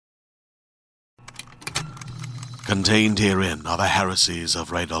Contained herein are the heresies of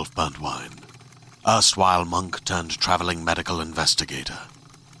Radolf Burntwine, erstwhile monk turned traveling medical investigator.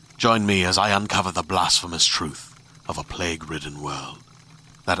 Join me as I uncover the blasphemous truth of a plague-ridden world,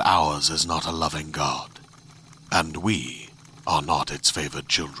 that ours is not a loving God, and we are not its favored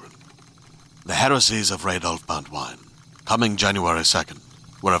children. The heresies of Radolf Burntwine, coming January 2nd,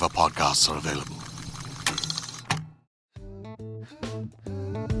 wherever podcasts are available.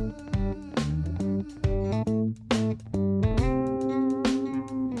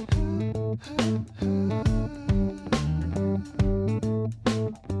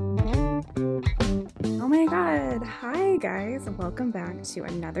 Welcome back to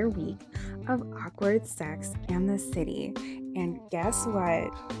another week of Awkward Sex and the City. And guess what?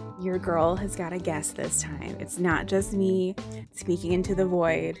 Your girl has got a guest this time. It's not just me speaking into the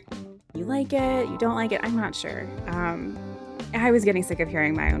void. You like it? You don't like it? I'm not sure. I was getting sick of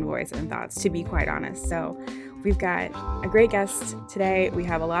hearing my own voice and thoughts, to be quite honest. So we've got a great guest today. We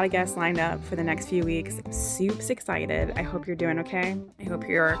have a lot of guests lined up for the next few weeks. I'm super excited. I hope you're doing okay. I hope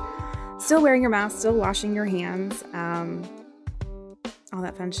you're still wearing your mask, still washing your hands. All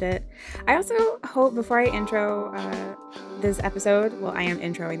that fun shit. I also hope, before I intro this episode, well, I am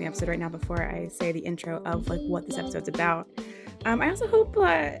introing the episode right now before I say the intro of like what this episode's about. I also hope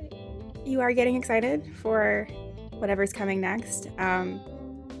you are getting excited for whatever's coming next.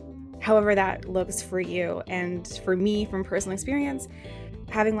 However that looks for you. And for me, from personal experience,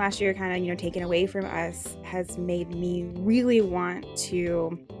 having last year kind of, taken away from us has made me really want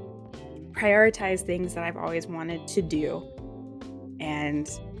to prioritize things that I've always wanted to do. And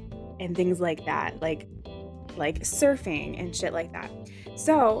things like that, like surfing and shit like that.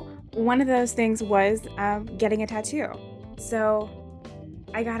 So one of those things was getting a tattoo. So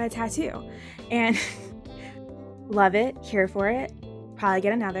I got a tattoo and love it, here for it, probably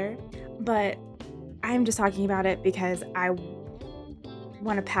get another. But I'm just talking about it because I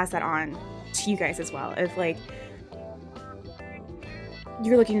want to pass that on to you guys as well. If like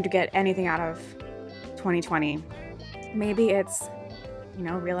you're looking to get anything out of 2020, maybe it's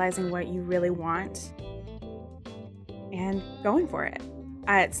realizing what you really want and going for it.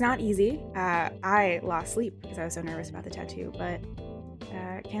 It's not easy. I lost sleep because I was so nervous about the tattoo, but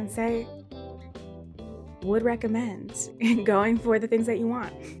can say would recommend going for the things that you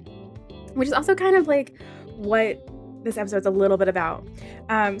want, which is also kind of like what this episode's a little bit about.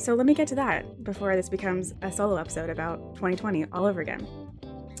 So let me get to that before this becomes a solo episode about 2020 all over again.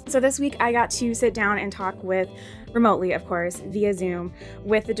 So this week I got to sit down and talk remotely, of course, via Zoom,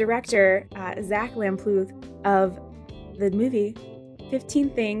 with the director, Zach Lampluth, of the movie 15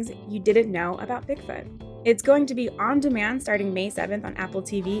 Things You Didn't Know About Bigfoot. It's going to be on demand starting May 7th on Apple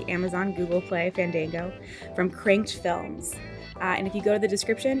TV, Amazon, Google Play, Fandango, from Cranked Films. And if you go to the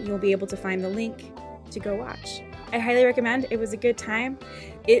description, you'll be able to find the link to go watch. I highly recommend. It was a good time.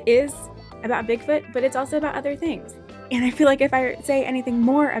 It is about Bigfoot, but it's also about other things. And I feel like if I say anything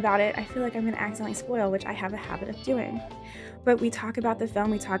more about it, I feel like I'm going to accidentally spoil, which I have a habit of doing. But we talk about the film,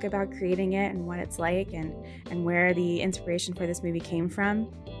 we talk about creating it and what it's like and where the inspiration for this movie came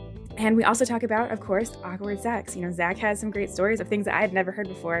from. And we also talk about, of course, awkward sex. Zach has some great stories of things that I had never heard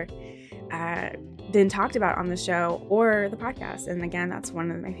before, been talked about on the show or the podcast. And again, that's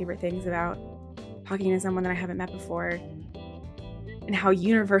one of my favorite things about talking to someone that I haven't met before, and how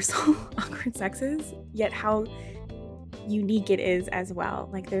universal awkward sex is, yet how unique it is as well.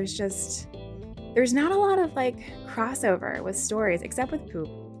 Like there's not a lot of like crossover with stories, except with poop.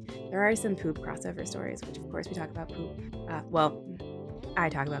 There are some poop crossover stories, which of course we talk about poop. I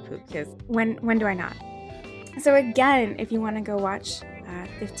talk about poop because when do I not? So again, if you want to go watch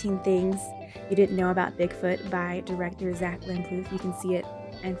 15 Things You Didn't Know About Bigfoot by director Zach Lampluth, you can see it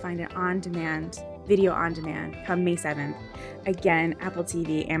and find it on demand, video on demand, come May 7th. Again, Apple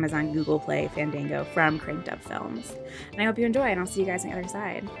TV, Amazon, Google Play, Fandango, from Cranked Up Films. And I hope you enjoy, and I'll see you guys on the other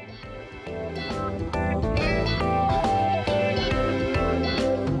side.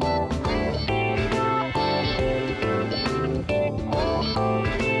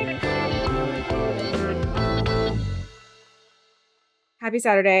 Happy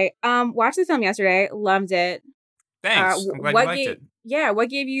Saturday. Watched the film yesterday, loved it. Thanks. I'm glad you liked it. Yeah, what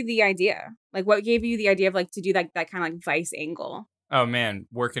gave you the idea? Like, what gave you the idea of, like, to do that kind of, like, Vice angle? Oh, man.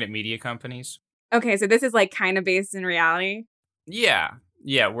 Working at media companies. Okay, so this is, like, kind of based in reality? Yeah.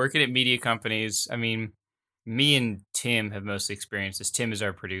 Working at media companies. I mean, me and Tim have mostly experienced this. Tim is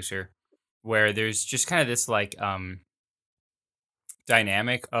our producer, where there's just kind of this, like,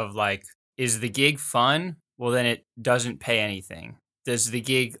 dynamic of, like, is the gig fun? Well, then it doesn't pay anything. Does the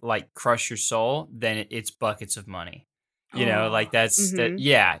gig, like, crush your soul? Then it's buckets of money. You know, like that's that.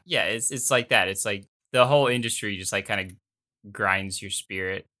 Yeah. It's like that. It's like the whole industry just like kind of grinds your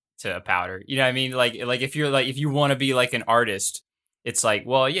spirit to a powder. You know what I mean? Like if you want to be like an artist, it's like,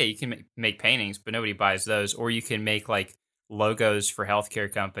 well, yeah, you can make paintings, but nobody buys those. Or you can make like logos for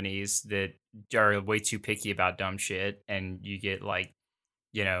healthcare companies that are way too picky about dumb shit, and you get like,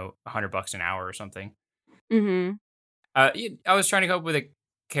 $100 an hour or something. Mm-hmm. I was trying to come up with a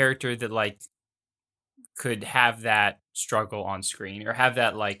character that like could have that struggle on screen, or have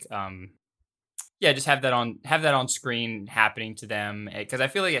that like just have that on screen happening to them, because I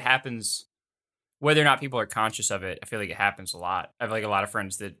feel like it happens whether or not people are conscious of it. I feel like it happens a lot. I have like a lot of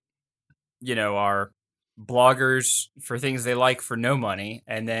friends that are bloggers for things they like for no money,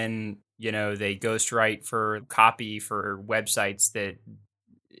 and then they ghostwrite for copy for websites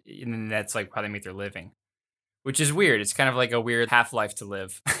and that's like how they make their living, which is weird. It's kind of like a weird half-life to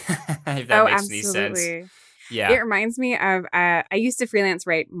live. If that makes any sense. Absolutely. Yeah. It reminds me of, I used to freelance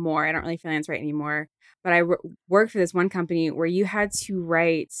write more. I don't really freelance write anymore, but I worked for this one company where you had to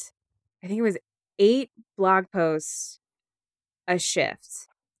write, I think it was 8 blog posts a shift.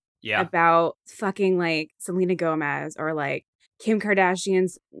 Yeah. About fucking like Selena Gomez or like Kim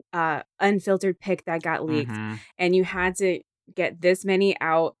Kardashian's unfiltered pic that got leaked. Mm-hmm. And you had to get this many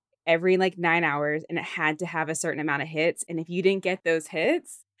out every like 9 hours, and it had to have a certain amount of hits. And if you didn't get those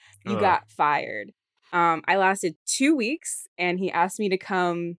hits, you got fired. I lasted 2 weeks, and he asked me to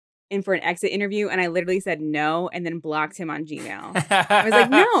come in for an exit interview, and I literally said no, and then blocked him on Gmail. I was like,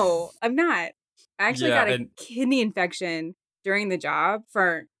 no, I'm not. I actually got a kidney infection during the job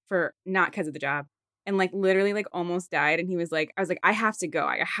for not because of the job, and like literally like almost died. And he was like, I was like, I have to go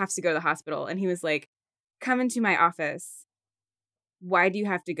to the hospital. And he was like, come into my office. Why do you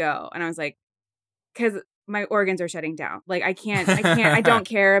have to go? And I was like, because my organs are shutting down. Like I don't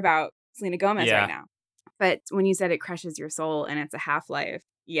care about Selena Gomez right now. But when you said it crushes your soul and it's a half-life,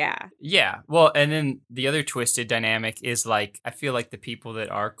 yeah. Well, and then the other twisted dynamic is like, I feel like the people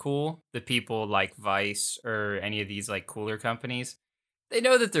that are cool, the people like Vice or any of these like cooler companies, they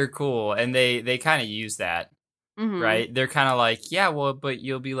know that they're cool, and they kind of use that, right? They're kind of like, yeah, well, but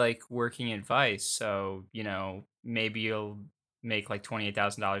you'll be like working at Vice, so maybe you'll make like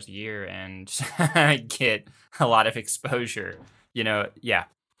 $28,000 a year and get a lot of exposure. Yeah.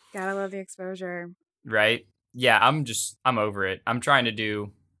 Gotta love the exposure, right? Yeah, I'm over it.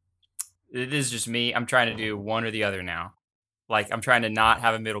 It is just me. I'm trying to do one or the other now. Like, I'm trying to not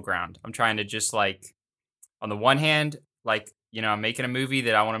have a middle ground. I'm trying to just like, on the one hand, like, I'm making a movie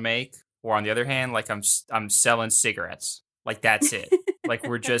that I want to make, or on the other hand, like I'm selling cigarettes. Like, that's it. Like,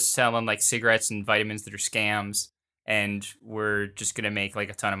 we're just selling like cigarettes and vitamins that are scams, and we're just going to make like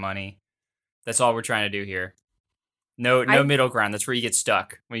a ton of money. That's all we're trying to do here. No middle ground. That's where you get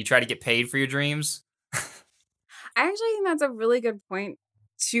stuck when you try to get paid for your dreams. I actually think that's a really good point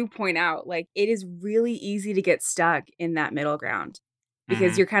to point out. Like, it is really easy to get stuck in that middle ground,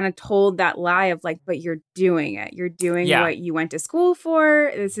 because you're kind of told that lie of like, but you're doing it. You're doing what you went to school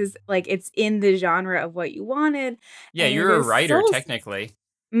for. This is like, it's in the genre of what you wanted. Yeah, you're a writer, technically.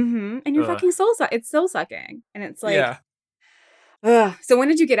 And you're fucking it's soul sucking. And it's like, ugh. So when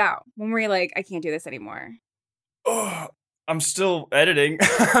did you get out? When were you like, I can't do this anymore? Oh, I'm still editing.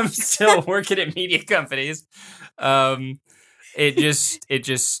 I'm still working at media companies. It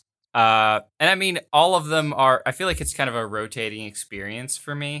just and I mean, all of them are, I feel like it's kind of a rotating experience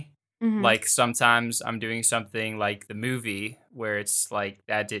for me. Like, sometimes I'm doing something like the movie where it's like,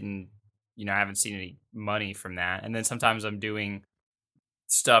 that didn't, I haven't seen any money from that. And then sometimes I'm doing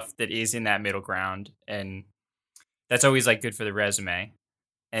stuff that is in that middle ground, and that's always like good for the resume.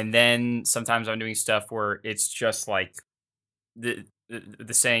 And then sometimes I'm doing stuff where it's just like, the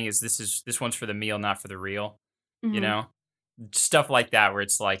saying is, this one's for the meal, not for the real, stuff like that, where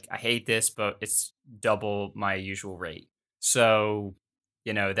it's like, I hate this, but it's double my usual rate. So,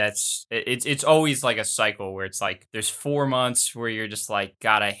 it's always like a cycle where it's like, there's 4 months where you're just like,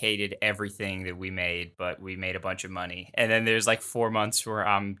 God, I hated everything that we made, but we made a bunch of money. And then there's like 4 months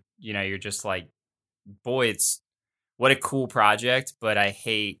where you're just like, boy, it's what a cool project, but I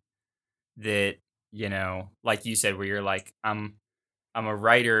hate that, like you said, where you're like, I'm a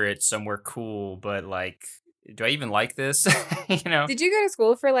writer at somewhere cool, but like, do I even like this? Did you go to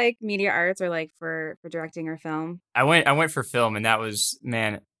school for like media arts, or like for directing or film? I went for film, and that was,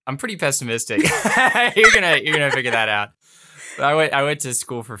 man, I'm pretty pessimistic. You're gonna figure that out. But I went to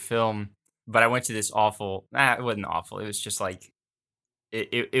school for film, but I went to this awful. It wasn't awful. It was just like,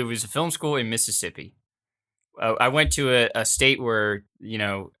 it was a film school in Mississippi. I went to a state where,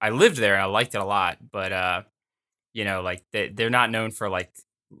 I lived there and I liked it a lot, but like they're not known for like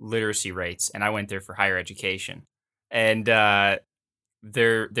literacy rates, and I went there for higher education. And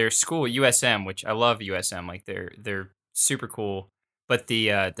their school USM, which I love USM, like they're super cool. But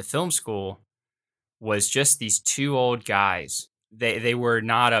the film school was just these two old guys. They were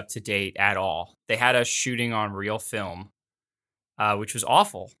not up to date at all. They had us shooting on real film, which was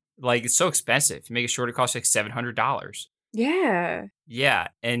awful. Like it's so expensive. You make it short, it costs like $700. Yeah. Yeah,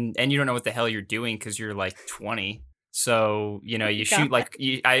 and you don't know what the hell you're doing because you're like 20. So you shoot God.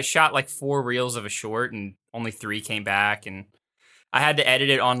 I shot like 4 reels of a short, and only 3 came back, and I had to edit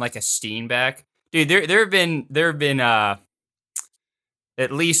it on like a Steenbeck. Dude, there have been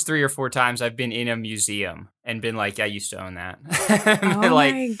at least 3 or 4 times I've been in a museum and been like, I used to own that. Oh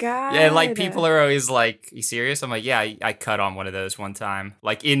Like, my God. yeah, like people are always like, "You serious?" I'm like, "Yeah, I cut on one of those one time,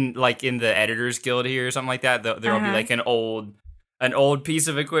 like in the Editors Guild here or something like that. There'll be like an old piece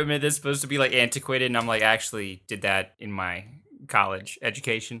of equipment that's supposed to be like antiquated, and I'm like, I actually did that in my college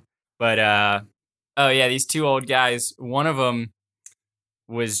education." But oh yeah, these 2 old guys. One of them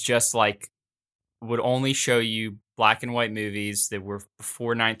was just like would only show you black and white movies that were before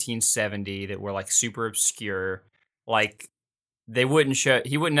 1970 that were like super obscure. Like they wouldn't show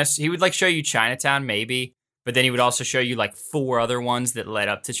he would like show you Chinatown maybe, but then he would also show you like 4 other ones that led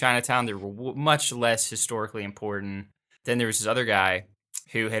up to Chinatown that were much less historically important. Then there was this other guy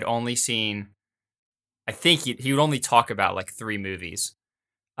who had only seen, I think he would only talk about like 3 movies.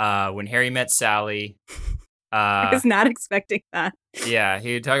 When Harry Met Sally. I was not expecting that. Yeah,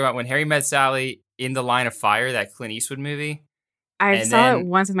 he would talk about When Harry Met Sally, In the Line of Fire, that Clint Eastwood movie. I saw it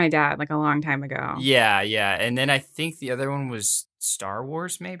once with my dad, like a long time ago. Yeah. And then I think the other one was Star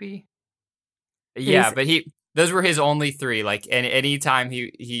Wars, maybe? Yeah, but those were his only 3. Like, and anytime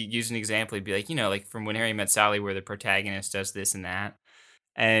he used an example, he'd be like, like from When Harry Met Sally, where the protagonist does this and that.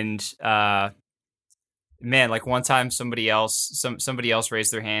 And man, like one time somebody else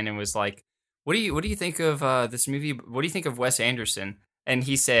raised their hand and was like, What do you think of this movie? What do you think of Wes Anderson? And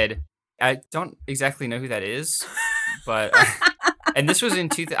he said, I don't exactly know who that is, but and this was in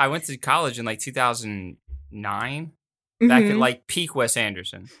I went to college in like 2009, back at like peak Wes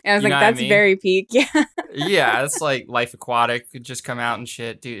Anderson. And I was like, that's very peak. Yeah. Yeah, it's like Life Aquatic had just come out and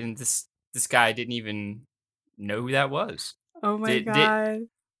shit, dude. And this guy didn't even know who that was. Oh my God.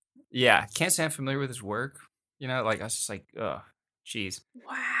 Yeah, can't say I'm familiar with his work. Like I was just like, oh, jeez.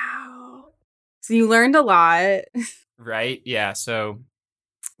 Wow. So you learned a lot. Right? Yeah. So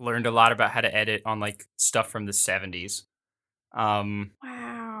learned a lot about how to edit on like stuff from the 70s.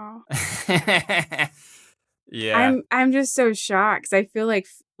 Wow. Yeah. I'm just so shocked because I feel like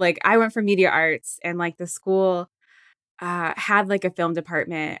I went for media arts and like the school had like a film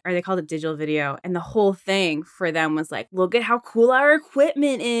department, or they called it digital video, and the whole thing for them was like, look at how cool our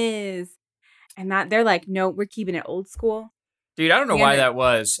equipment is. And that they're like, no, we're keeping it old school. Dude, I don't know why that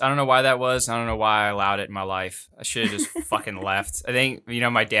was. I don't know why that was. I don't know why I allowed it in my life. I should have just fucking left. I think,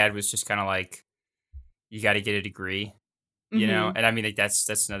 my dad was just kind of like, you got to get a degree, And I mean, like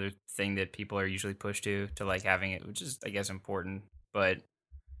that's another thing that people are usually pushed to like having it, which is, I guess, important. But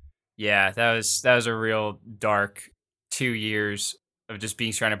yeah, that was a real dark 2 years of just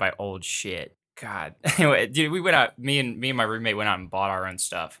being surrounded by old shit. God. Anyway, dude, we went out, me and my roommate went out and bought our own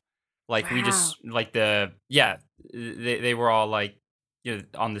stuff. Like we just like they were all like,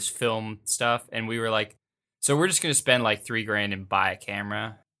 on this film stuff, and we were like, so we're just gonna spend like $3,000 and buy a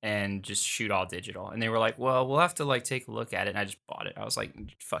camera and just shoot all digital. And they were like, well, we'll have to like take a look at it. And I just bought it. I was like,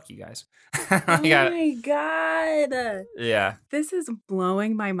 fuck you guys. Oh my God. Yeah. This is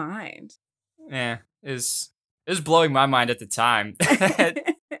blowing my mind. Yeah, it was blowing my mind at the time. I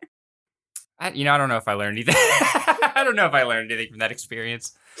don't know if I learned anything. I don't know if I learned anything from that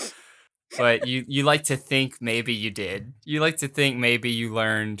experience. But you like to think maybe you did. You like to think maybe you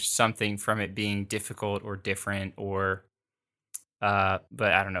learned something from it being difficult or different, or but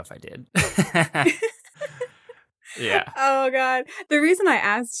I don't know if I did. Yeah. Oh God. The reason I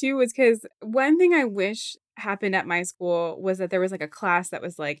asked you was because one thing I wish happened at my school was that there was like a class that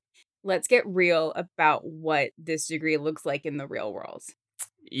was like, let's get real about what this degree looks like in the real world.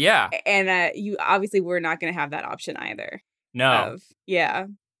 Yeah. And you obviously were not going to have that option either. No. Yeah.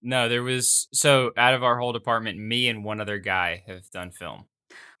 No, there was, so out of our whole department, me and one other guy have done film.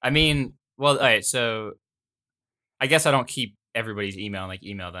 I mean, well, all right, so I guess I don't keep everybody's email and like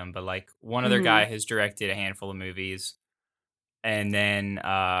email them, but like one other guy has directed a handful of movies. And then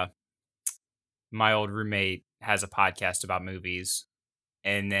my old roommate has a podcast about movies.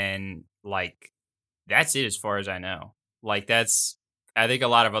 And then like that's it as far as I know. Like I think a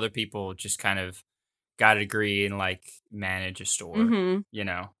lot of other people just kind of got a degree and like manage a store,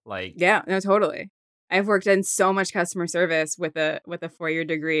 like. Yeah, no, totally. I've worked in so much customer service with a 4-year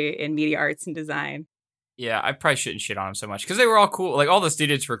degree in media arts and design. Yeah, I probably shouldn't shit on them so much because they were all cool. Like all the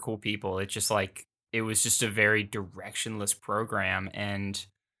students were cool people. It's just like it was just a very directionless program, and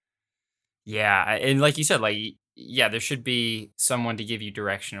yeah, and like you said, like yeah, there should be someone to give you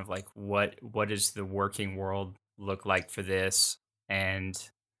direction of like what does the working world look like for this, and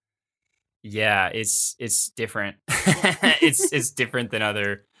yeah, it's different. It's different than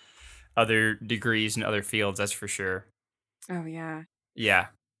other degrees and other fields. That's for sure. Oh, yeah. Yeah.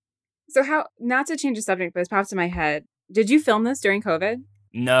 So how, not to change the subject, but it's popped in my head. Did you film this during COVID?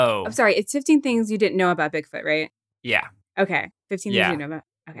 No. I'm sorry, it's 15 things you didn't know about Bigfoot, right? Yeah. Okay. 15 things Yeah. you know about.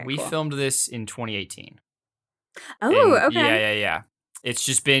 Okay, We cool. filmed this in 2018. Oh, And okay. yeah. It's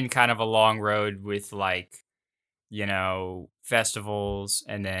just been kind of a long road with like, festivals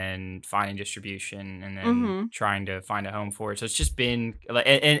and then finding distribution and then Mm-hmm. trying to find a home for it. So it's just been like,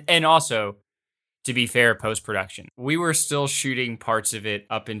 and also to be fair, post production, we were still shooting parts of it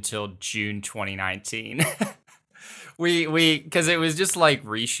up until June 2019. Because it was just like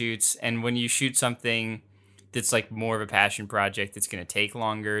reshoots, and when you shoot something that's like more of a passion project, it's going to take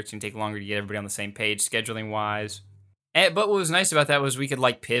longer. It's going to take longer to get everybody on the same page, scheduling wise. But what was nice about that was we could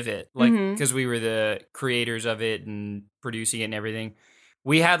like pivot, like Mhm. because we were the creators of it and producing it and everything.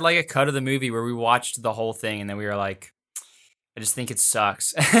 We had like a cut of the movie where we watched the whole thing, and then we were like, I just think it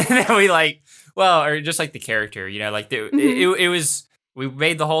sucks. And then we like, well, or just like the character, like it was, we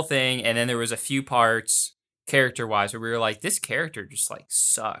made the whole thing, and then there was a few parts character wise where we were like, this character just like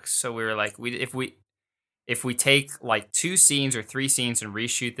sucks. So we were like, if we take like 2 scenes or 3 scenes and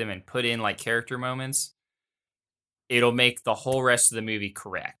reshoot them and put in like character moments, it'll make the whole rest of the movie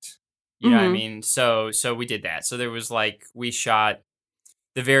correct. You know what I Mhm. mean? So we did that. So there was like, we shot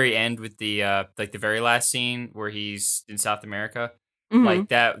the very end with the like the very last scene where he's in South America. Mhm. Like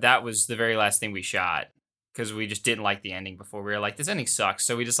that was the very last thing we shot because we just didn't like the ending before. We were like, this ending sucks.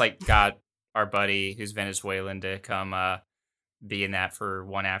 So we just like got our buddy who's Venezuelan to come be in that for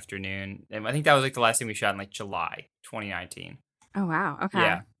one afternoon. And I think that was like the last thing we shot in like July 2019. Oh, wow. Okay.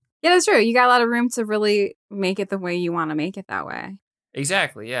 Yeah. Yeah, that's true. You got a lot of room to really make it the way you want to make it that way.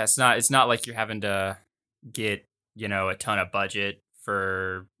 Exactly. Yeah. It's not like you're having to get, a ton of budget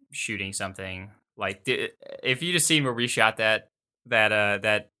for shooting something. Like if you just seen where we shot that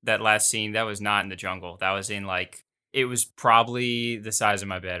last scene, that was not in the jungle. That was in like, it was probably the size of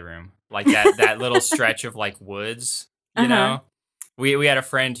my bedroom. Like that little stretch of like woods, Uh-huh. We had a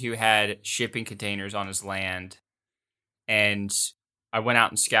friend who had shipping containers on his land, and I went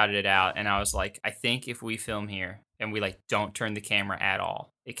out and scouted it out, and I was like, I think if we film here and we like don't turn the camera at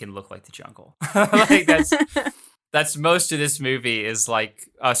all, it can look like the jungle. Like that's most of this movie is like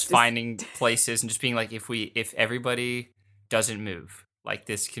us finding places and just being like, if everybody doesn't move, like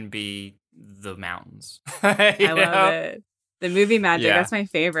this can be the mountains. I love it. The movie magic, Yeah. that's my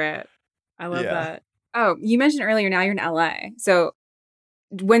favorite. I love Yeah. that. Oh, you mentioned earlier now you're in LA. So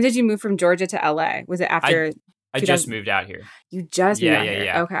when did you move from Georgia to LA? Was it after I 2000 just moved out here. you just moved Yeah, out yeah, here?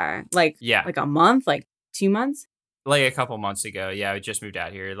 yeah. Okay. Like Yeah. like a month, like 2 months? Like a couple months ago. Yeah, I just moved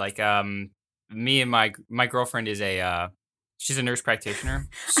out here. Like me and my girlfriend is she's a nurse practitioner.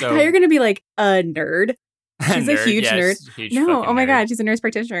 I So thought you were gonna be like a nerd. She's a nerd, huge yeah, nerd. she's a huge No, fucking oh my nerd. god, she's a nurse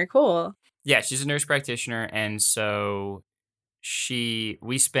practitioner. Cool. Yeah, she's a nurse practitioner, and so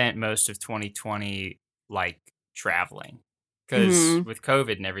we spent most of 2020 like traveling because Mhm. with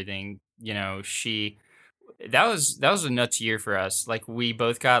COVID and everything, that was a nuts year for us. Like we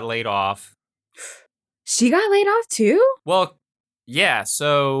both got laid off. She got laid off too? Well, yeah,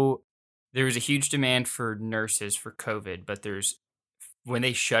 so there was a huge demand for nurses for COVID, but when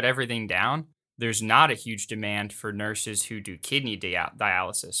they shut everything down, there's not a huge demand for nurses who do kidney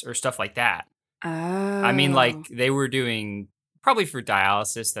dialysis or stuff like that. Oh. I mean, like they were doing probably for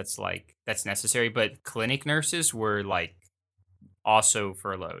dialysis, that's necessary, but clinic nurses were like also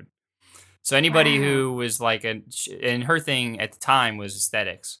furloughed. So anybody Wow. who was like and her thing at the time was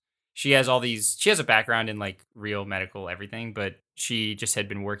aesthetics. She has a background in like real medical everything, but she just had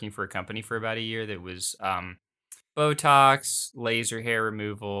been working for a company for about a year that was Botox, laser hair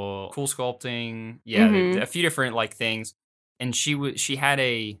removal, cool sculpting, Mhm. a few different like things. And she had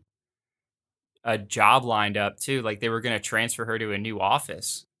a job lined up too. Like they were going to transfer her to a new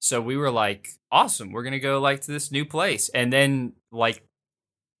office. So we were like, awesome, we're going to go like to this new place. And then like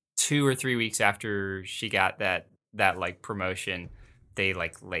 2 or 3 weeks after she got that like promotion, they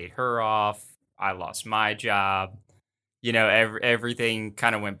like laid her off. I lost my job. Everything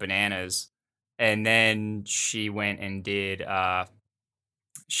kind of went bananas. And then she went and did the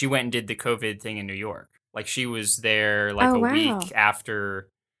COVID thing in New York. Like she was there like Oh, a wow. week after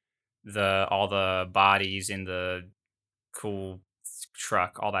all the bodies in the cool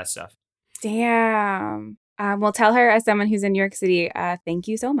truck, all that stuff. Damn. Well, tell her, as someone who's in New York City, thank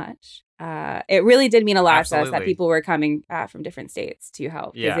you so much. It really did mean a lot to us that Absolutely. people were coming from different states to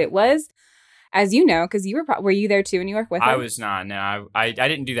help, because Yeah. it was, as you know, because you were you there too in New York with her? I was not. No, I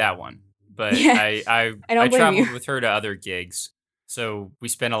didn't do that one, but Yeah. I don't blame traveled you. with her to other gigs. So we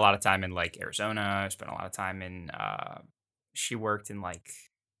spent a lot of time in like Arizona. Spent a lot of time in. She worked in like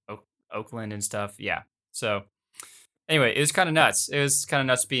Oakland and stuff. Yeah. So anyway, it was kind of nuts. It was kind of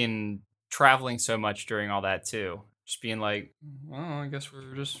nuts being traveling so much during all that too. Just being like, oh, I guess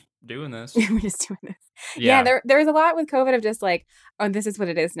we're just doing this. We're just doing this. Yeah. There was a lot with COVID of just like, oh, this is what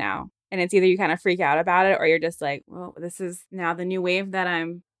it is now. And it's either you kind of freak out about it, or you're just like, well, this is now the new wave that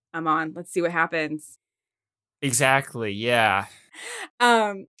I'm on. Let's see what happens. Exactly. Yeah.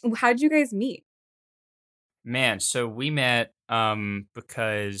 How'd you guys meet? Man, so we met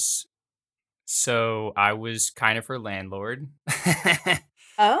because so I was kind of her landlord.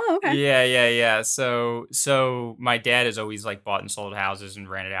 Oh, okay. Yeah. So my dad has always like bought and sold houses and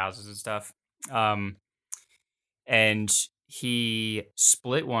rented houses and stuff. And he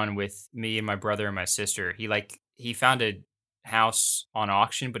split one with me and my brother and my sister. He found a house on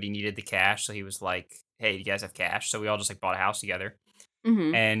auction, but he needed the cash, so he was like, "Hey, do you guys have cash?" So we all just like bought a house together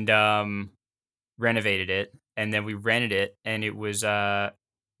Mm-hmm. and renovated it, and then we rented it, and it was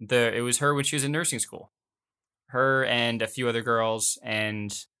it was her when she was in nursing school, her and a few other girls,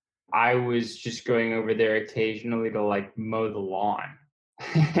 and I was just going over there occasionally to like mow the lawn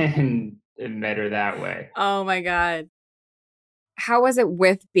and met her that way. Oh my God. How was it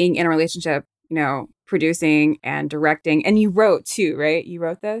with being in a relationship, producing and directing? And you wrote too, right? You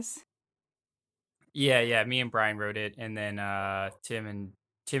wrote this? Yeah. Me and Brian wrote it, and then Tim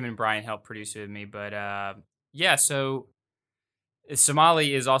and Brian helped produce it with me. But yeah, so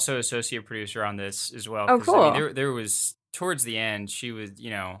Somali is also associate producer on this as well. Oh, 'Cause, I mean, cool. there was towards the end, she was,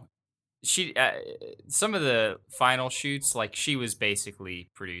 she some of the final shoots, like she was basically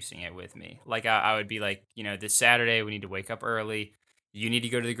producing it with me. Like I would be like, this Saturday we need to wake up early. You need to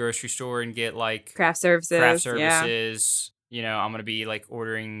go to the grocery store and get like Craft craft services. Yeah. services. I'm gonna be like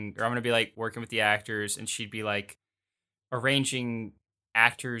ordering, or I'm gonna be like working with the actors, and she'd be like arranging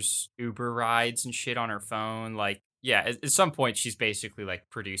actors Uber rides and shit on her phone. Like, yeah, at some point she's basically like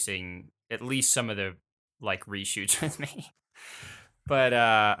producing at least some of the like reshoots with me. But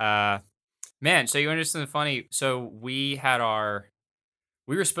man, so you understand the funny? So we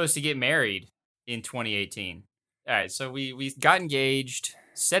were supposed to get married in 2018. All right, so we got engaged,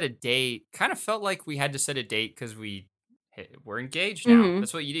 set a date. Kind of felt like we had to set a date because we're engaged now. Mm-hmm.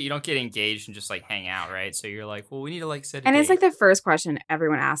 That's what you do. You don't get engaged and just like hang out, right? So you're like, well, we need to like set a And date. it's like the first question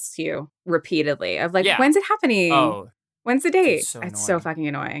everyone asks you repeatedly of like, Yeah. when's it happening? Oh, When's the date? so It's so annoying. fucking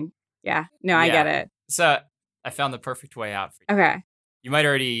annoying. Yeah. No, I get it. So I found the perfect way out for you. Okay. You might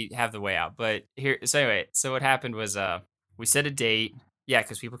already have the way out, but here. So anyway, so what happened was we set a date. Yeah,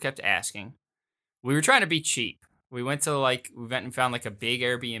 because people kept asking. We were trying to be cheap. We went and found like a big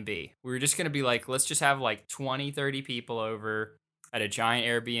Airbnb. We were just going to be like, let's just have like 20, 30 people over at a giant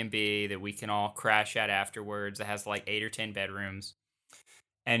Airbnb that we can all crash at afterwards, that has like 8 or 10 bedrooms.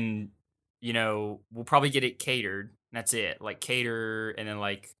 And, we'll probably get it catered. That's it. Like cater. And then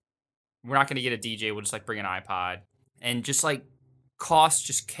like, we're not going to get a DJ. We'll just like bring an iPod. And just like costs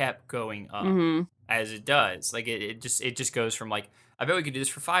just kept going up Mm-hmm. as it does. Like it just goes from like, I bet we could do this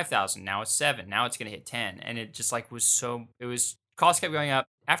for 5,000. Now it's 7. Now it's gonna hit 10. And it just like costs kept going up.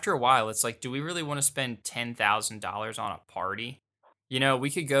 After a while, it's like, do we really want to spend $10,000 on a party? We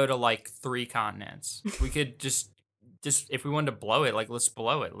could go to like 3 continents. We could just if we wanted to blow it, like let's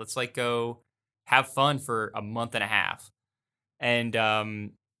blow it. Let's like go have fun for a month and a half. And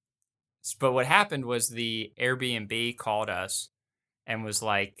but what happened was the Airbnb called us and was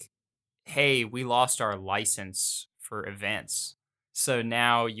like, hey, we lost our license for events. So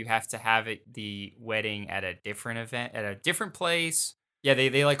now you have to have the wedding at a different event, at a different place. Yeah,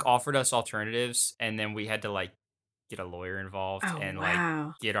 they like offered us alternatives, and then we had to like get a lawyer involved and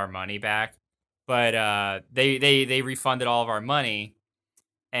like get our money back. But they refunded all of our money,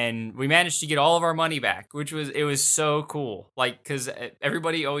 and we managed to get all of our money back, which was so cool. Like, because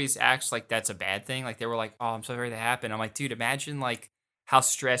everybody always acts like that's a bad thing. Like they were like, oh, I'm so sorry that happened. I'm like, dude, imagine like how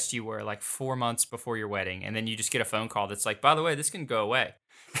stressed you were like 4 months before your wedding, and then you just get a phone call that's like, by the way, this can go away.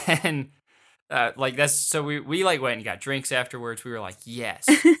 And like that's so we like went and got drinks afterwards. We were like, yes,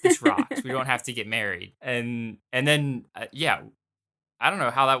 this rocks. We don't have to get married. And then yeah, I don't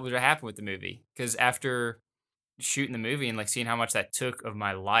know how that would have happened with the movie, because after shooting the movie and like seeing how much that took of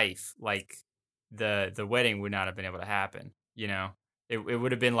my life, like the wedding would not have been able to happen. It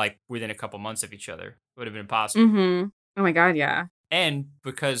would have been like within a couple months of each other. It would have been impossible. Mm-hmm. Oh my God, yeah. and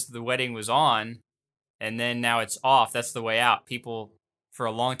because the wedding was on and then now it's off, that's the way out. People for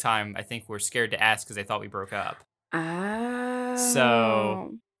a long time, I think, were scared to ask because they thought we broke up. So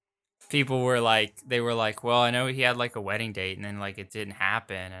Oh. people were like, they were like, well, I know he had like a wedding date and then like it didn't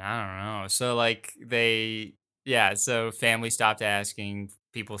happen and I don't know. So like so family stopped asking.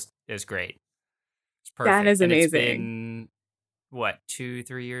 It was great. It's That perfect. is And it's amazing. been what,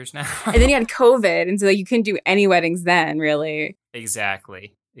 2-3 years now? And then you had COVID, and so you couldn't do any weddings then, really.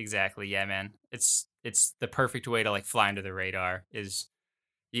 Exactly. Yeah, man. It's the perfect way to like fly under the radar.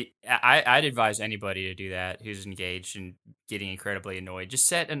 I'd advise anybody to do that who's engaged and getting incredibly annoyed. Just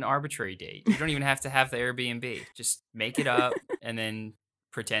set an arbitrary date. You don't even have to have the Airbnb. Just make it up and then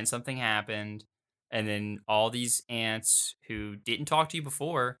pretend something happened. And then all these aunts who didn't talk to you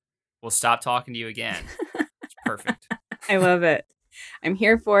before will stop talking to you again. It's perfect. I love it. I'm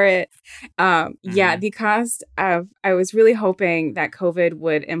here for it. Yeah, the cost of, I was really hoping that COVID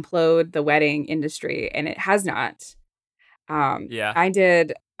would implode the wedding industry, and it has not. Yeah.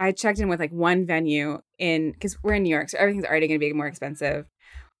 I checked in with like one venue because we're in New York, so everything's already going to be more expensive.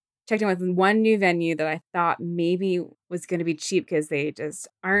 Checked in with one new venue that I thought maybe was going to be cheap because they just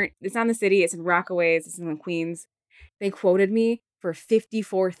aren't. It's not in the city. It's in Rockaways. It's in Queens. They quoted me for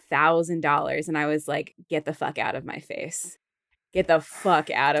 $54,000, and I was like, "Get the fuck out of my face! Get the fuck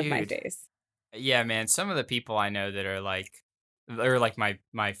out of my Dude. face!" Yeah, man. Some of the people I know that are like, or like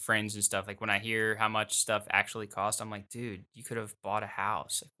my friends and stuff, like when I hear how much stuff actually costs, I'm like, dude, you could have bought a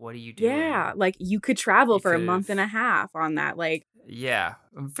house. Like, what are you doing? Yeah, like you could travel You for a could month and a have, half on that. Like, yeah,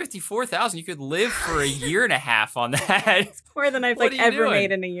 54,000. You could live for a year and a half on that. more than I've What like are you ever made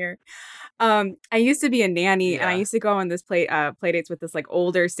doing? in a year. I used to be a nanny, and I Yeah, used to go on this play dates with this like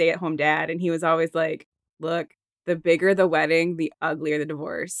older stay-at-home dad, and he was always like, "Look, the bigger the wedding, the uglier the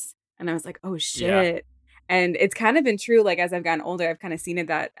divorce." And I was like, "Oh yeah, shit." And it's kind of been true. Like as I've gotten older, I've kind of seen it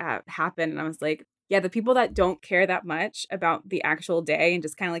that happen, and I was like, "Yeah, the people that don't care that much about the actual day and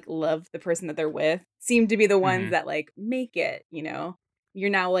just kind of like love the person that they're with seem to be the ones hmm, that like make it." You know,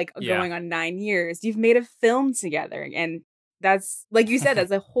 you're now like yeah, going on 9 years. You've made a film together, and that's like you said,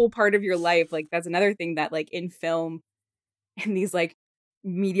 that's a whole part of your life. Like that's another thing that like in film and these like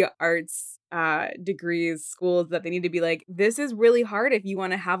media arts degrees, schools, that they need to be like, this is really hard if you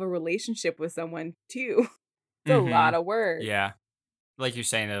want to have a relationship with someone too. It's a hmm, lot of work. yeah. Like you're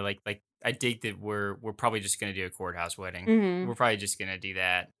saying though, like I dig that we're probably just gonna do a courthouse wedding. Hmm. We're probably just gonna do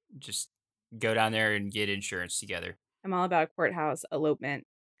that. Just go down there and get insurance together. I'm all about courthouse elopement.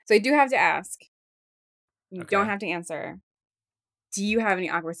 So I do have to ask, you don't Okay. have to answer. Do you have any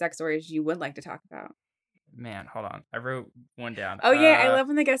awkward sex stories you would like to talk about? Man, hold on. I wrote one down. Oh yeah, I love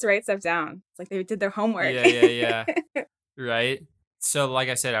when the guests write stuff down. It's like they did their homework. Yeah. Right. So like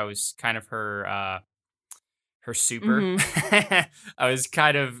I said, I was kind of her super. Hmm. I was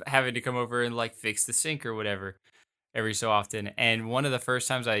kind of having to come over and like fix the sink or whatever every so often. And one of the first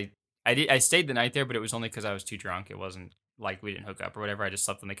times I stayed the night there, but it was only because I was too drunk. It wasn't like we didn't hook up or whatever. I just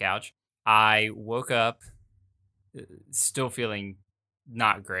slept on the couch. I woke up still feeling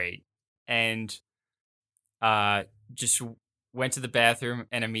not great and uh just went to the bathroom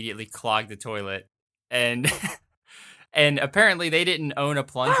and immediately clogged the toilet and and apparently they didn't own a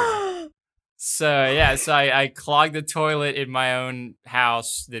plunger. So yeah, so I clogged the toilet in my own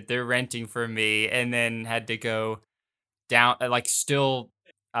house that they're renting from me, and then had to go down, like still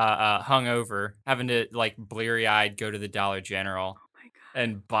hungover, having to like bleary eyed go to the Dollar General Oh my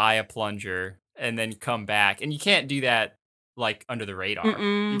and buy a plunger, and then come back. And you can't do that like under the god. radar.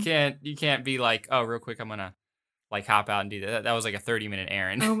 Mm-mm. You can't be like, oh, real quick, I'm gonna like hop out and do that. That was like a 30-minute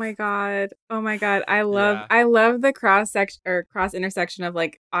errand. Oh my god. Oh my god. Yeah. I love the cross section or cross intersection of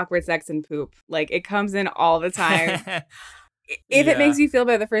like awkward sex and poop. Like it comes in all the time. If it makes Yeah. you feel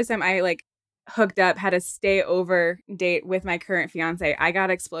better, the first time I like hooked up, had a stay over date with my current fiance, I got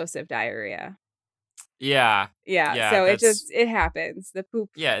explosive diarrhea. Yeah. Yeah, Yeah. so That's it happens. The poop,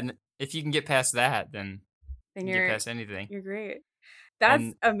 yeah. And if you can get past that, then then you can get past anything. you're great. That's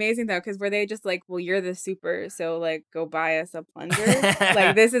And amazing though, because were they just like, well, you're the super, so like go buy us a plunger?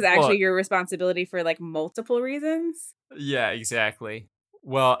 Like this is well, actually your responsibility for like multiple reasons. yeah, exactly.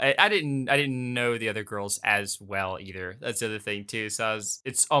 Well, I didn't know the other girls as well either. That's the other thing too. So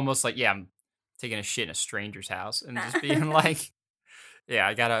it's almost like, yeah, I'm taking a shit in a stranger's house and just being like,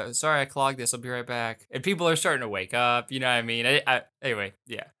 yeah, sorry, I clogged this. I'll be right back. And people are starting to wake up. You know what I mean? Anyway,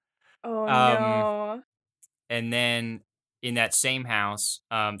 yeah. Oh Um, no. and then in that same house,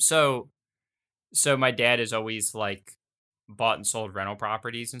 so my dad has always like bought and sold rental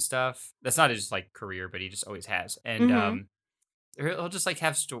properties and stuff. That's not his like career, but he just always has. And Mhm. he'll just like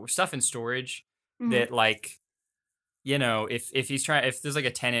have stuff in storage Mhm. that like if he's trying, if there's like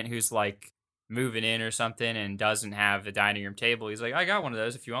a tenant who's like moving in or something and doesn't have a dining room table, he's like, I got one of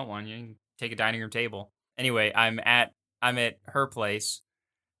those. If you want one, you can take a dining room table. Anyway, I'm at her place,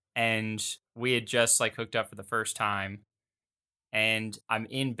 and we had just like hooked up for the first time, and I'm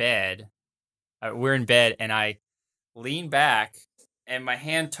in bed. We're in bed, and I lean back, and my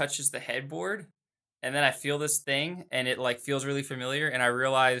hand touches the headboard, and then I feel this thing, and it like feels really familiar, and I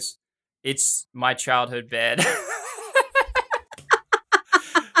realize it's my childhood bed.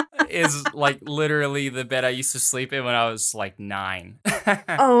 Is like literally the bed I used to sleep in when I was like 9.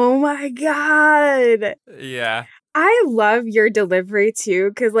 Oh my God. Yeah. I love your delivery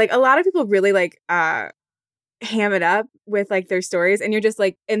too, because like a lot of people really like ham it up with like their stories, and you're just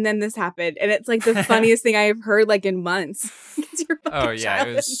like, and then this happened, and it's like the funniest thing I've heard like in months. Oh yeah,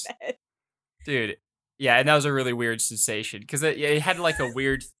 it was, dude. Yeah, and that was a really weird sensation because it had like a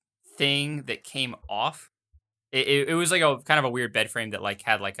weird thing that came off. It was like a kind of a weird bed frame that like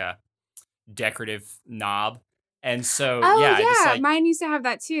had like a decorative knob, and so yeah, I just, like, mine used to have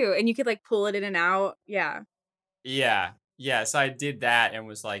that too, and you could like pull it in and out. Yeah. So I did that and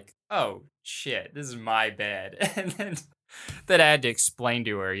was like, oh shit, this is my bed, and then I had to explain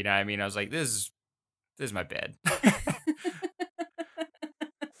to her, I mean, I was like, this is my bed.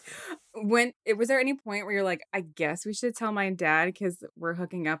 Was there any point where you're like, I guess we should tell my dad because we're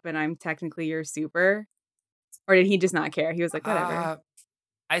hooking up and I'm technically your super? Or did he just not care? He was like, whatever.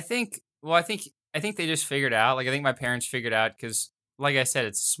 I think they just figured out. Like, I think my parents figured out because, like I said,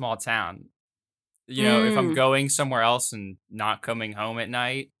 it's a small town. If I'm going somewhere else and not coming home at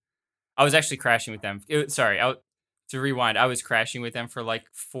night, I was actually crashing with them. To rewind, I was crashing with them for like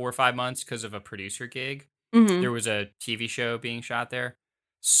 4 or 5 months because of a producer gig. Mm-hmm. There was a TV show being shot there.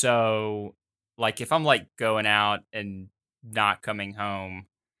 So, like, if I'm like going out and not coming home,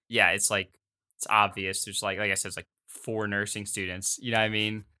 yeah, it's like, it's obvious. There's like I said, it's like 4 nursing students. You know what I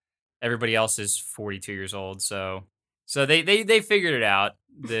mean? Everybody else is 42 years old. So they figured it out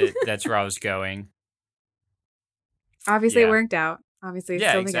that that's where I was going. Obviously, it worked out. Obviously, it's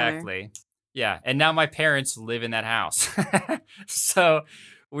yeah, still exactly. Together. Yeah, and now my parents live in that house, so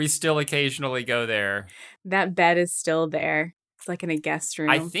we still occasionally go there. That bed is still there. It's like in a guest room.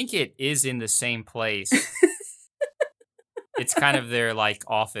 I think it is in the same place. It's kind of their like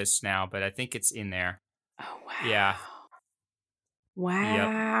office now, but I think it's in there. Oh wow! Yeah.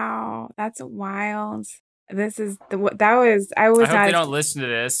 Wow, yep. That's wild. This is that was. I was. I hope they don't listen to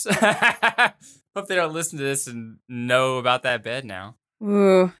this. Hope they don't listen to this and know about that bed now.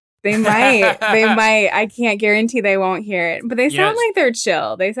 Ooh, they might. They might. I can't guarantee they won't hear it, but they sound like they're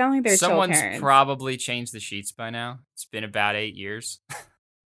chill. They sound like they're chill parents. Someone's probably changed the sheets by now. It's been about 8 years.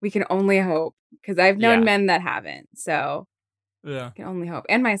 We can only hope, because I've known men that haven't. So yeah, I can only hope.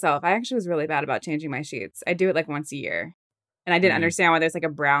 And myself, I actually was really bad about changing my sheets. I do it like once a year, and I didn't understand why there's like a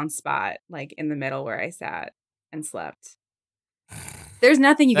brown spot like in the middle where I sat and slept. There's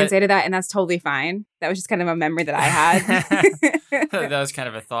nothing you can say to that, and that's totally fine. That was just kind of a memory that I had. That was kind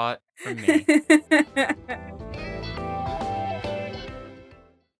of a thought from me.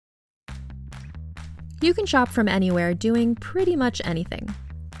 You can shop from anywhere doing pretty much anything.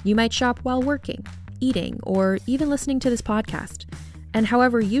 You might shop while working, eating, or even listening to this podcast. And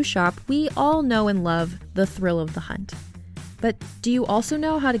however you shop, we all know and love the thrill of the hunt. But do you also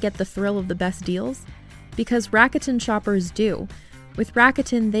know how to get the thrill of the best deals? Because Rakuten shoppers do. With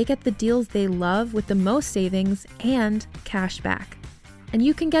Rakuten, they get the deals they love with the most savings and cash back. And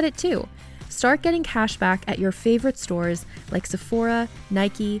you can get it too. Start getting cash back at your favorite stores like Sephora,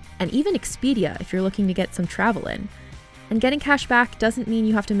 Nike, and even Expedia if you're looking to get some travel in. And getting cash back doesn't mean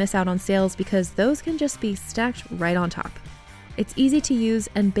you have to miss out on sales, because those can just be stacked right on top. It's easy to use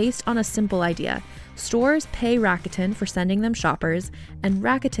and based on a simple idea. Stores pay Rakuten for sending them shoppers, and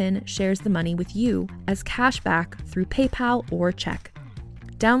Rakuten shares the money with you as cash back through PayPal or check.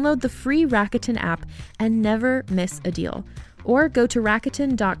 Download the free Rakuten app and never miss a deal. Or go to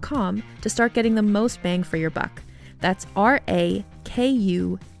Rakuten.com to start getting the most bang for your buck. That's Rakuten.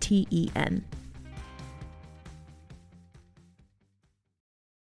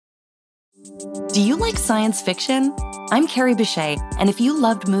 Do you like science fiction? I'm Carrie Bechet, and if you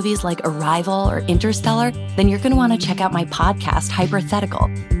loved movies like Arrival or Interstellar, then you're going to want to check out my podcast, Hypothetical.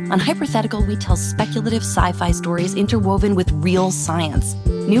 On Hypothetical, we tell speculative sci-fi stories interwoven with real science.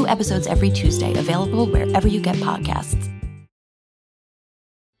 New episodes every Tuesday, available wherever you get podcasts.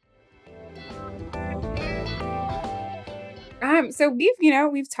 So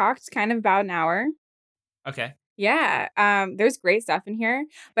we've talked kind of about an hour. Okay. Yeah. There's great stuff in here,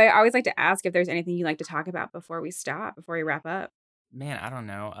 but I always like to ask if there's anything you'd like to talk about before we wap up. Man, I don't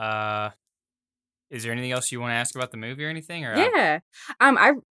know. Is there anything else you want to ask about the movie or anything? Or Yeah.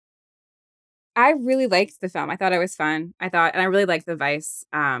 I really liked the film. I thought it was fun. And I really liked the Vice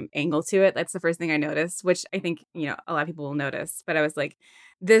angle to it. That's the first thing I noticed, which I think, a lot of people will notice. But I was like,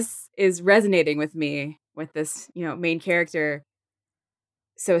 this is resonating with me with this, main character.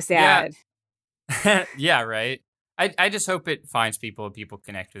 So yeah, sad. yeah, right. I just hope it finds people and people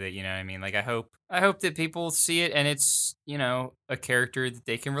connect with it. You know what I mean? Like I hope that people see it and it's a character that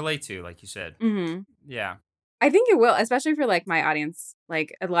they can relate to, like you said. Hmm. Yeah. I think it will, especially for like my audience.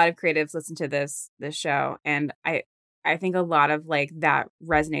 Like a lot of creatives listen to this show, and I think a lot of like that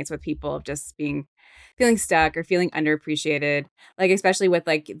resonates with people of just feeling stuck or feeling underappreciated. Like especially with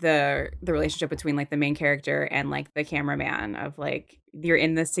like the relationship between like the main character and like the cameraman of like you're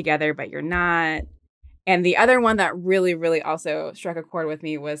in this together but you're not. And the other one that really really also struck a chord with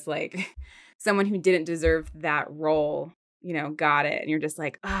me was like someone who didn't deserve that role, got it, and you're just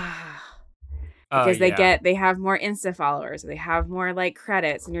like, ah. Oh Because yeah. they have more Insta followers, or they have more, like,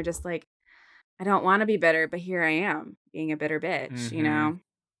 credits, and you're just like, "I don't wanna be bitter, but here I am, being a bitter bitch," you Mm-hmm. know?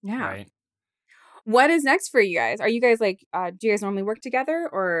 Yeah. Right. What is next for you guys? Are you guys, like, do you guys normally work together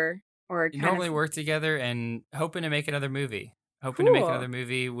or kind of Normally work together and hoping to make another movie. Hoping to make cool. another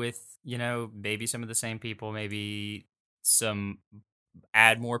movie with, maybe some of the same people, maybe some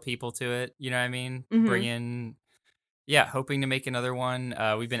add more people to it, you know what I mean? Bring Mhm. in yeah, hoping to make another one.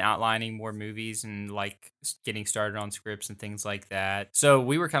 We've been outlining more movies and like getting started on scripts and things like that. So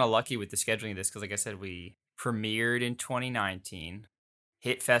we were kind of lucky with the scheduling of this because, like I said, we premiered in 2019,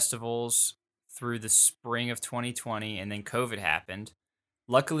 hit festivals through the spring of 2020, and then COVID happened.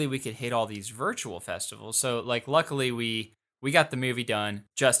 Luckily, we could hit all these virtual festivals. So, like, luckily we got the movie done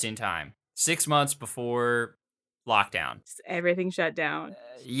just in time, 6 months before lockdown. Just everything shut down.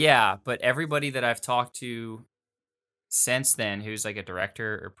 Yeah, but everybody that I've talked to since then who's like a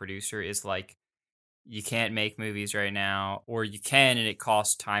director or producer is like you can't make movies right now or you can and it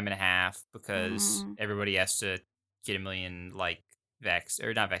costs time and a half because Mm. everybody has to get a million like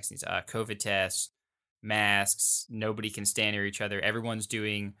or not vaccines COVID tests, masks, nobody can stand near each other, everyone's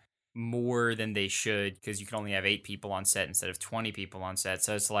doing more than they should because you can only have 8 people on set instead of 20 people on set,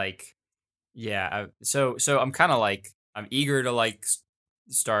 so it's like yeah, so I'm kind of like I'm eager to like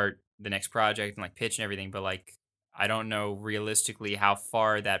start the next project and like pitch and everything, but like I don't know realistically how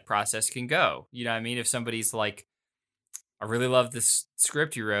far that process can go. You know what I mean? If somebody's like, I really love this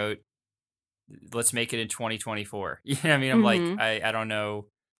script you wrote, let's make it in 2024. You know what I mean? I'm like, Mhm. I don't know.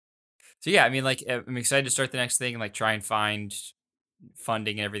 So yeah, I mean, like I'm excited to start the next thing and like try and find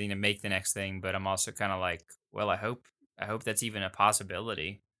funding and everything to make the next thing, but I'm also kind of like, well, I hope that's even a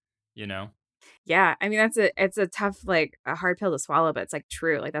possibility. You know? Yeah, I mean, it's a tough, like, a hard pill to swallow, but it's, like,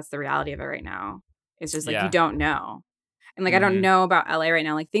 true, like, that's the reality of it right now. It's just, like, you Yeah. don't know. And, like, I don't Mm-hmm. know about LA right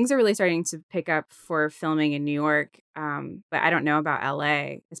now, like, things are really starting to pick up for filming in New York, but I don't know about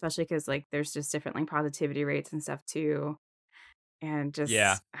LA, especially because like, there's just different, like, positivity rates and stuff too, and Yeah.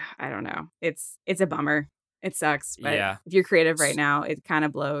 just I don't know. It's a bummer. It sucks, but Yeah. if you're creative right now, it kinda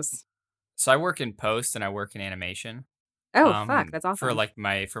blows. So I work in post and I work in animation. Oh, fuck, that's For awesome. like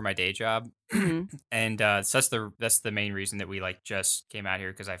my day job. Mhm. And so that's the main reason that we like just came out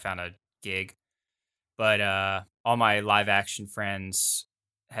here because I found a gig. But all my live action friends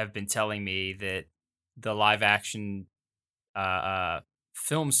have been telling me that the live action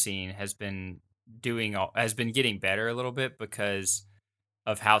film scene has been getting better a little bit because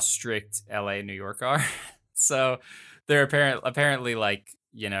of how strict LA and New York are. So they're apparently like,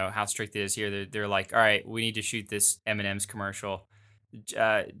 how strict it is here. They're like, all right, we need to shoot this M&M's commercial.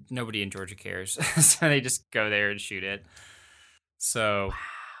 Nobody in Georgia cares. So they just go there and shoot it. So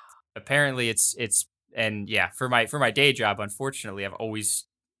apparently it's and yeah, for my day job, unfortunately, I've always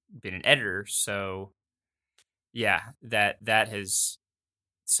been an editor. So yeah, that has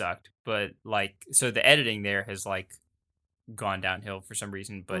sucked. But like so the editing there has like gone downhill for some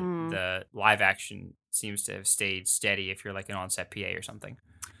reason, but Mm. the live action seems to have stayed steady if you're like an on-set PA or something.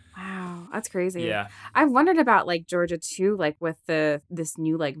 Wow, that's crazy. Yeah, I've wondered about, like, Georgia too, like, with this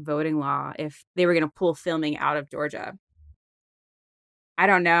new, like, voting law, if they were gonna pull filming out of Georgia. I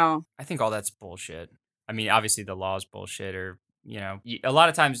don't know. I think all that's bullshit. I mean, obviously the law is bullshit, or a lot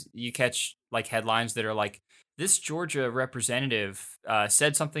of times you catch like headlines that are like, "This Georgia representative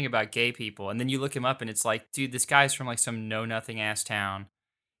said something about gay people," and then you look him up, and it's like, dude, this guy's from like some know nothing ass town.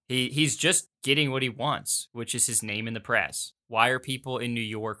 He's just getting what he wants, which is his name in the press. Why are people in New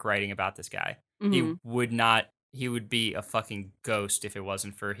York writing about this guy? He Mhm. would not. He would be a fucking ghost if it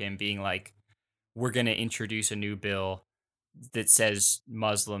wasn't for him being like, we're going to introduce a new bill that says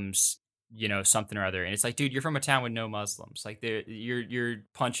Muslims, something or other. And it's like, dude, you're from a town with no Muslims. Like you're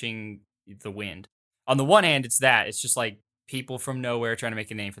punching the wind. on the one hand, it's that. It's just like people from nowhere trying to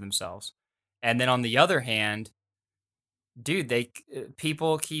make a name for themselves. And then on the other hand, dude,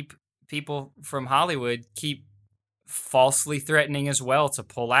 people from Hollywood keep falsely threatening as well to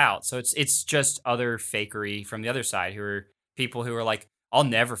pull out. So it's just other fakery from the other side who are people who are like, I'll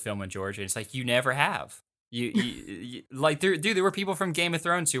never film in Georgia. It's like, you never have. You like there were people from Game of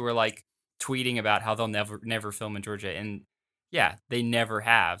Thrones who were like tweeting about how they'll never film in Georgia, and yeah, they never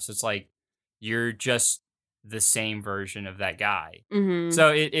have. So it's like you're just the same version of that guy. Mm-hmm.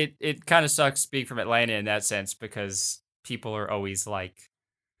 So it kind of sucks being from Atlanta in that sense, because people are always like,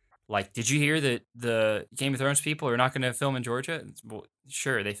 did you hear that the Game of Thrones people are not going to film in Georgia? Well,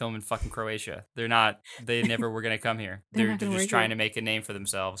 sure, they film in fucking Croatia. They never were going to come here. They're just trying to make a name for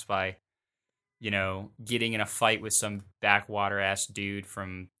themselves by, getting in a fight with some backwater ass dude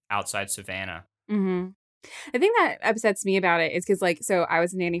from outside Savannah. Mm-hmm. The thing that upsets me about it is because, so I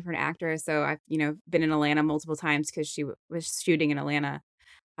was a nanny for an actress, so I've, been in Atlanta multiple times because she was shooting in Atlanta.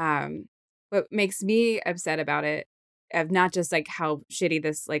 What makes me upset about it, of not just how shitty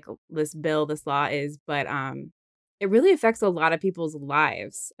this law is, but it really affects a lot of people's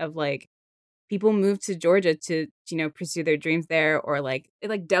lives. Of people move to Georgia to pursue their dreams there, or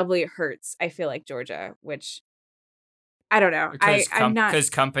it doubly hurts. I feel like Georgia, which I don't know. I'm not, because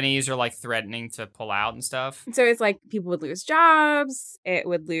companies are threatening to pull out and stuff. So it's people would lose jobs. It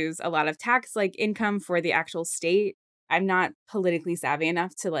would lose a lot of tax income for the actual state. I'm not politically savvy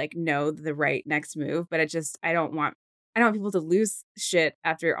enough to know the right next move, but I don't want people to lose shit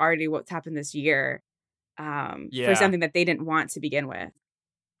after already what's happened this year, for something that they didn't want to begin with.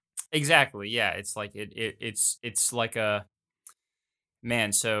 Exactly. Yeah. It's it's like a,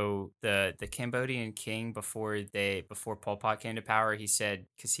 man. So the Cambodian king before Pol Pot came to power, he said,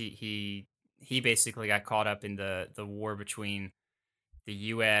 because he basically got caught up in the war between the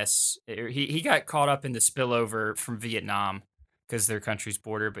U.S. He got caught up in the spillover from Vietnam because their country's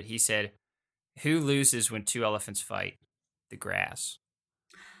border. But he said, who loses when two elephants fight? The grass.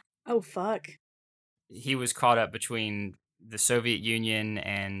 Oh, fuck. He was caught up between the Soviet Union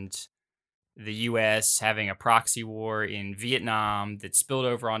and the U.S. having a proxy war in Vietnam that spilled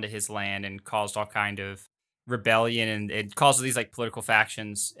over onto his land and caused all kind of rebellion, and it caused these like political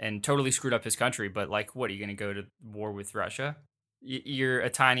factions and totally screwed up his country. But like, what, are you going to go to war with Russia? You're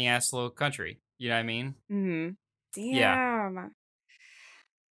a tiny ass little country. You know what I mean? Mm-hmm. Damn. Yeah.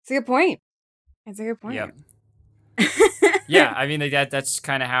 It's a good point. It's a good point. Yep. Yeah, I mean, that's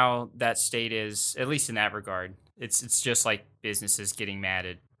kind of how that state is, at least in that regard. It's just like businesses getting mad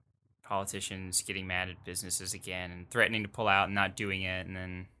at politicians, getting mad at businesses again, and threatening to pull out and not doing it. And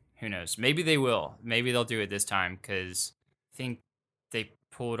then who knows? Maybe they will. Maybe they'll do it this time, because I think they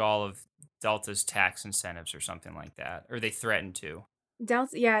pulled all of Delta's tax incentives or something like that, or they threatened to.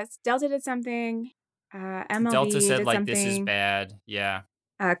 Delta did something. MLB Delta said did like, something. this is bad. Yeah.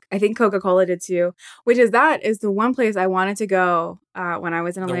 I think Coca-Cola did too, which is the one place I wanted to go when I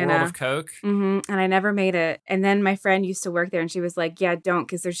was in Atlanta. The World of Coke? Mm-hmm, and I never made it. And then my friend used to work there, and she was like, yeah, don't,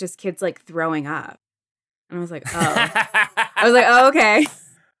 because there's just kids throwing up. And I was like, oh. Okay.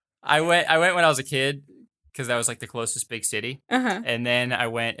 I went when I was a kid, because that was the closest big city. Uh-huh. And then I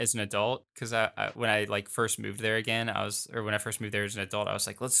went as an adult, because when I first moved there again, when I first moved there as an adult, I was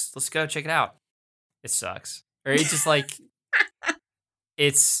like, let's go check it out. It sucks. Or it's just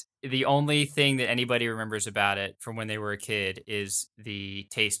it's the only thing that anybody remembers about it from when they were a kid is the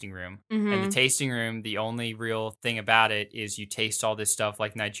tasting room. Mm-hmm. And the tasting room, the only real thing about it is you taste all this stuff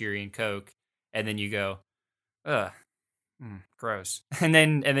like Nigerian Coke, and then you go, ugh, gross. And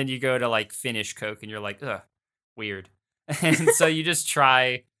then you go to Finnish Coke, and you're like, ugh, weird. And so you just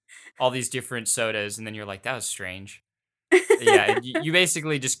try all these different sodas, and then you're like, that was strange. Yeah, you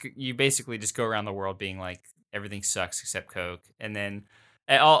basically just go around the world being like, everything sucks except Coke, and then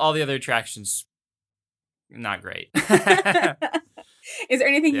all the other attractions, not great. Is there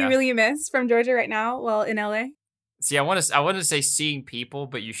anything you really miss from Georgia right now while in LA? See, I want to say seeing people,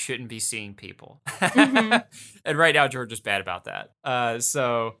 but you shouldn't be seeing people. Mm-hmm. And right now, Georgia's bad about that.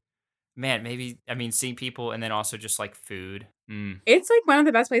 So, man, seeing people, and then also just food. It's one of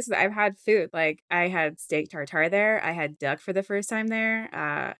the best places I've had food. I had steak tartare there. I had duck for the first time there.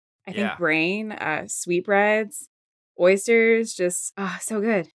 I think brain, sweetbreads, oysters, just so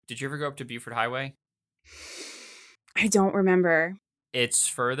good. Did you ever go up to Buford Highway? I don't remember. It's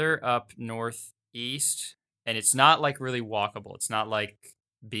further up northeast, and it's not really walkable. It's not like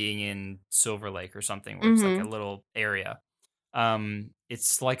being in Silver Lake or something where it's a little area.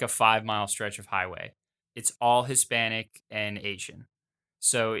 It's a 5-mile stretch of highway. It's all Hispanic and Asian.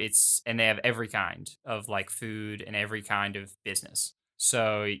 So and they have every kind of food and every kind of business.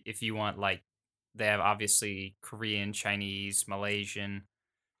 So if you want they have obviously Korean, Chinese, Malaysian,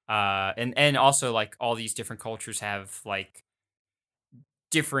 and also like all these different cultures have like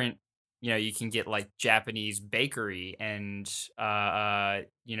different, you can get like Japanese bakery and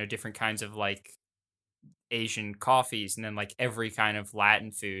different kinds of like Asian coffees, and then like every kind of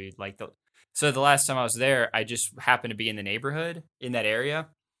Latin food. So the last time I was there, I just happened to be in the neighborhood in that area,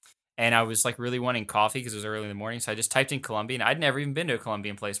 and I was like really wanting coffee because it was early in the morning. So I just typed in Colombian. I'd never even been to a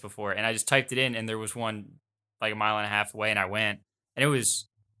Colombian place before, and I just typed it in, and there was one like a mile and a half away, and I went, and it was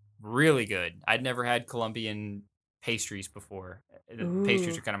really good. I'd never had Colombian pastries before. The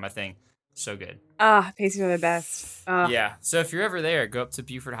pastries are kind of my thing. So good. Pastries are the best. Yeah. So if you're ever there, go up to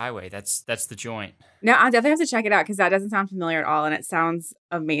Buford Highway. That's the joint. No, I'll definitely have to check it out because that doesn't sound familiar at all, and it sounds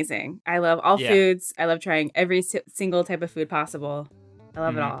amazing. I love all foods. I love trying every single type of food possible. I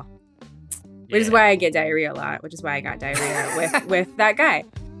love it all. Which is why I get diarrhea a lot. Which is why I got diarrhea with that guy.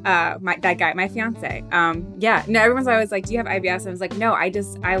 My fiance. No, everyone's always like, do you have IBS? And I was like, no,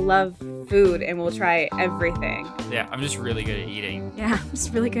 I love food and will try everything. Yeah, I'm just really good at eating. Yeah, I'm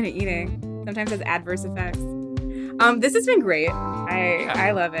just really good at eating. Sometimes has adverse effects. This has been great.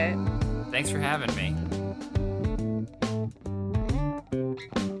 I love it. Thanks for having me.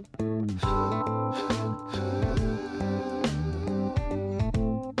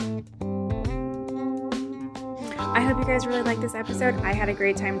 I hope you guys really liked this episode. I had a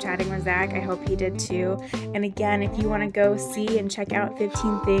great time chatting with Zach. I hope he did too. And again, if you want to go see and check out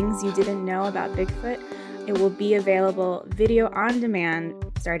 15 Things You Didn't Know About Bigfoot, it will be available video on demand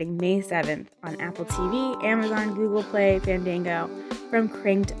starting May 7th on Apple TV, Amazon, Google Play, Fandango from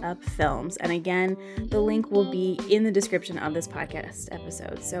Cranked Up Films. And again, the link will be in the description of this podcast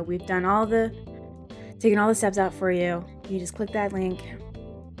episode. So we've done taken all the steps out for you. You just click that link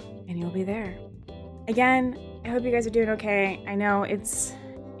and you'll be there. Again, I hope you guys are doing okay. I know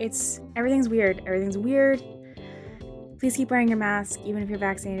everything's weird. Everything's weird. Please keep wearing your mask, even if you're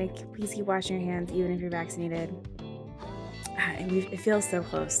vaccinated. Please keep washing your hands, even if you're vaccinated. And it feels so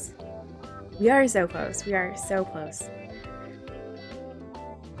close. We are so close. We are so close.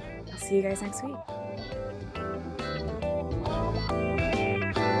 I'll see you guys next week.